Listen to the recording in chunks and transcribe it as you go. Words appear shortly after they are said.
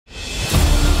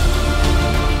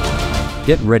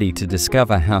Get ready to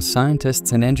discover how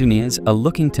scientists and engineers are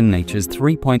looking to nature's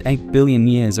 3.8 billion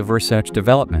years of research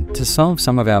development to solve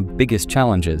some of our biggest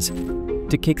challenges.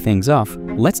 To kick things off,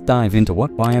 let's dive into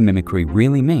what biomimicry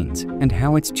really means and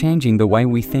how it's changing the way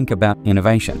we think about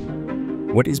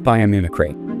innovation. What is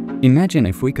biomimicry? Imagine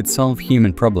if we could solve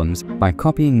human problems by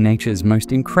copying nature's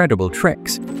most incredible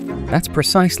tricks. That's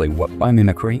precisely what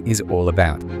biomimicry is all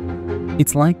about.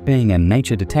 It's like being a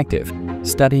nature detective,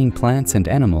 studying plants and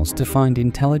animals to find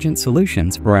intelligent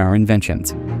solutions for our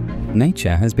inventions.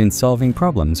 Nature has been solving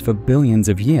problems for billions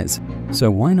of years, so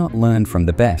why not learn from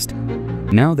the best?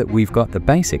 Now that we've got the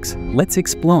basics, let's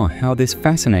explore how this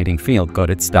fascinating field got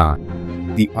its start.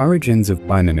 The origins of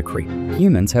biomimicry.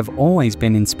 Humans have always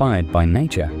been inspired by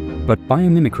nature, but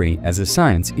biomimicry as a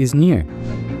science is new.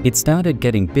 It started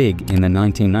getting big in the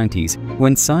 1990s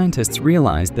when scientists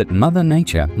realized that Mother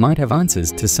Nature might have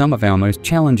answers to some of our most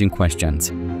challenging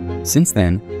questions. Since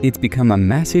then, it's become a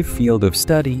massive field of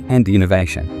study and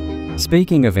innovation.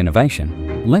 Speaking of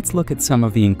innovation, let's look at some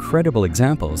of the incredible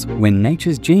examples when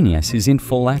nature's genius is in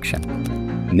full action.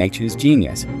 Nature's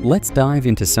genius. Let's dive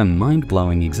into some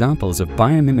mind-blowing examples of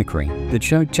biomimicry that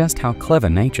show just how clever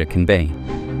nature can be.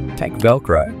 Take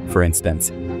Velcro, for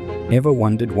instance. Ever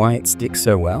wondered why it sticks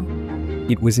so well?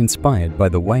 It was inspired by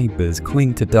the way birds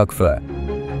cling to dog fur.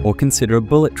 Or consider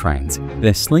bullet trains.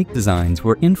 Their sleek designs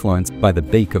were influenced by the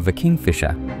beak of a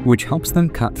kingfisher, which helps them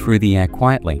cut through the air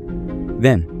quietly.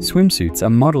 Then, swimsuits are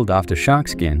modeled after shark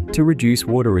skin to reduce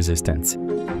water resistance.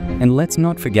 And let's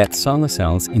not forget solar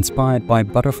cells inspired by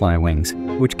butterfly wings,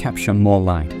 which capture more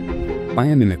light.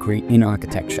 Biomimicry in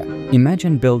architecture.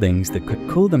 Imagine buildings that could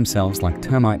cool themselves like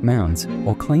termite mounds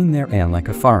or clean their air like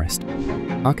a forest.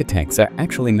 Architects are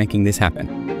actually making this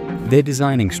happen. They're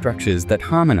designing structures that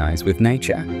harmonize with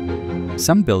nature.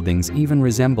 Some buildings even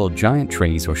resemble giant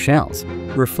trees or shells,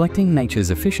 reflecting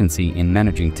nature's efficiency in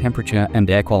managing temperature and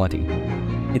air quality.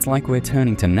 It's like we're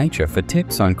turning to nature for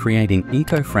tips on creating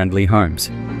eco-friendly homes.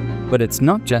 But it's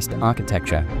not just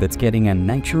architecture that's getting a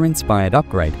nature-inspired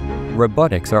upgrade.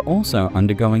 Robotics are also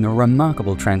undergoing a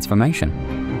remarkable transformation.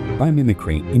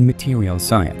 Biomimicry in material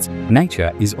science.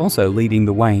 Nature is also leading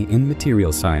the way in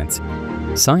material science.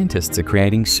 Scientists are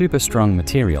creating super strong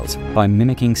materials by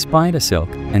mimicking spider silk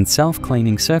and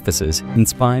self-cleaning surfaces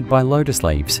inspired by lotus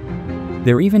leaves.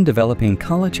 They're even developing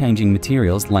color-changing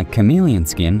materials like chameleon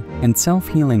skin and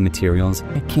self-healing materials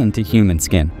akin to human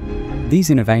skin. These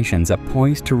innovations are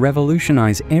poised to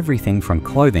revolutionize everything from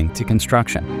clothing to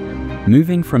construction.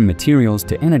 Moving from materials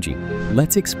to energy,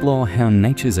 let's explore how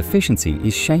nature's efficiency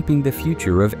is shaping the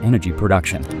future of energy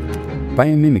production.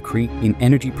 Biomimicry in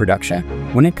energy production.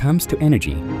 When it comes to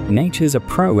energy, nature's a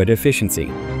pro at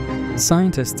efficiency.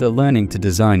 Scientists are learning to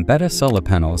design better solar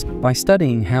panels by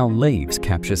studying how leaves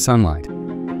capture sunlight.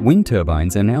 Wind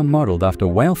turbines are now modeled after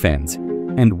whale fins,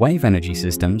 and wave energy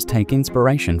systems take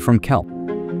inspiration from kelp.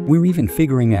 We're even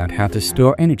figuring out how to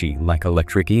store energy like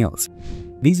electric eels.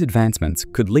 These advancements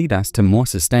could lead us to more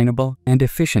sustainable and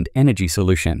efficient energy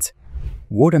solutions.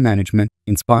 Water management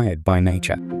inspired by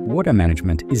nature. Water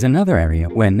management is another area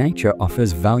where nature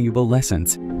offers valuable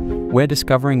lessons. We're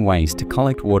discovering ways to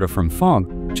collect water from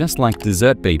fog, just like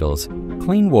desert beetles,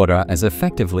 clean water as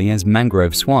effectively as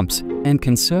mangrove swamps, and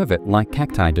conserve it like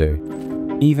cacti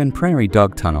do. Even prairie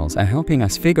dog tunnels are helping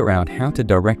us figure out how to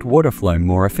direct water flow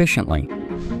more efficiently.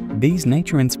 These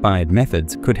nature-inspired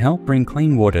methods could help bring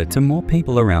clean water to more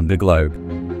people around the globe.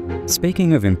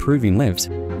 Speaking of improving lives,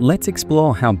 let's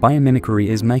explore how biomimicry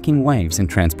is making waves in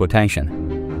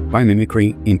transportation.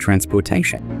 Biomimicry in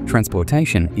transportation.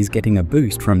 Transportation is getting a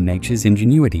boost from nature's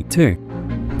ingenuity too.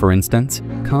 For instance,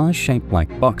 cars shaped like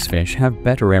boxfish have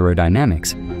better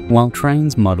aerodynamics, while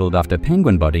trains modeled after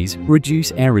penguin bodies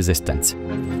reduce air resistance.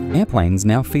 Airplanes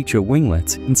now feature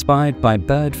winglets inspired by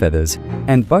bird feathers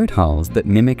and boat hulls that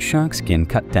mimic shark skin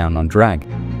cut down on drag.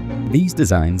 These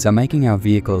designs are making our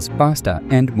vehicles faster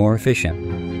and more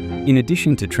efficient. In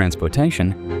addition to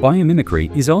transportation,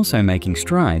 biomimicry is also making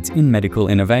strides in medical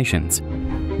innovations.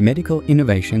 Medical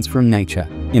innovations from nature.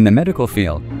 In the medical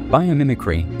field,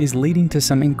 biomimicry is leading to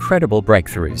some incredible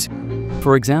breakthroughs.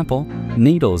 For example,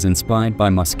 needles inspired by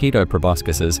mosquito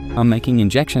proboscises are making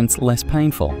injections less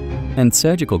painful, and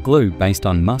surgical glue based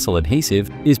on muscle adhesive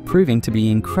is proving to be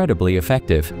incredibly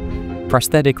effective.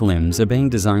 Prosthetic limbs are being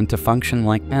designed to function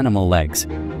like animal legs,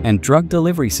 and drug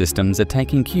delivery systems are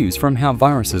taking cues from how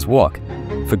viruses walk.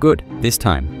 For good, this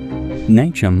time.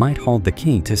 Nature might hold the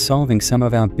key to solving some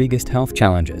of our biggest health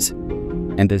challenges.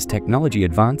 And as technology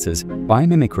advances,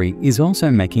 biomimicry is also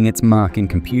making its mark in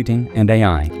computing and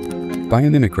AI.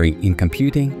 Biomimicry in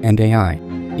computing and AI.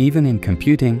 Even in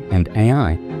computing and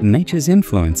AI, nature's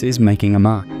influence is making a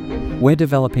mark. We're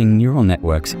developing neural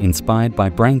networks inspired by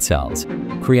brain cells,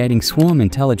 creating swarm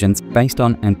intelligence based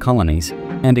on ant colonies,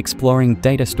 and exploring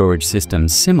data storage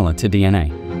systems similar to DNA.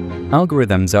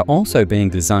 Algorithms are also being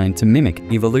designed to mimic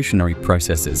evolutionary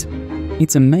processes.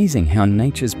 It's amazing how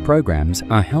nature's programs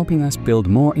are helping us build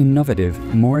more innovative,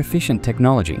 more efficient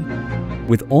technology.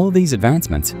 With all these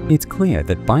advancements, it's clear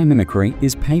that biomimicry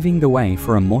is paving the way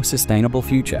for a more sustainable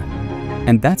future.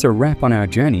 And that's a wrap on our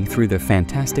journey through the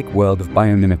fantastic world of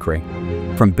biomimicry.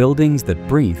 From buildings that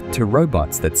breathe to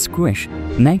robots that squish,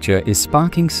 nature is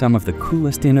sparking some of the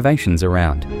coolest innovations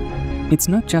around. It's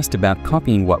not just about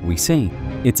copying what we see,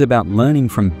 it's about learning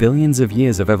from billions of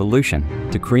years of evolution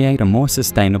to create a more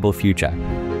sustainable future.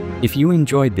 If you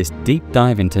enjoyed this deep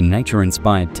dive into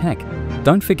nature-inspired tech,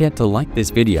 don't forget to like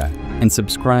this video and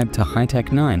subscribe to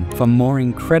High-Tech 9 for more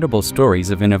incredible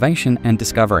stories of innovation and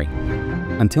discovery.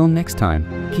 Until next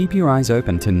time, keep your eyes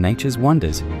open to nature's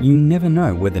wonders. You never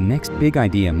know where the next big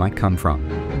idea might come from.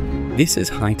 This is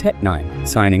High-Tech 9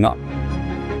 signing off.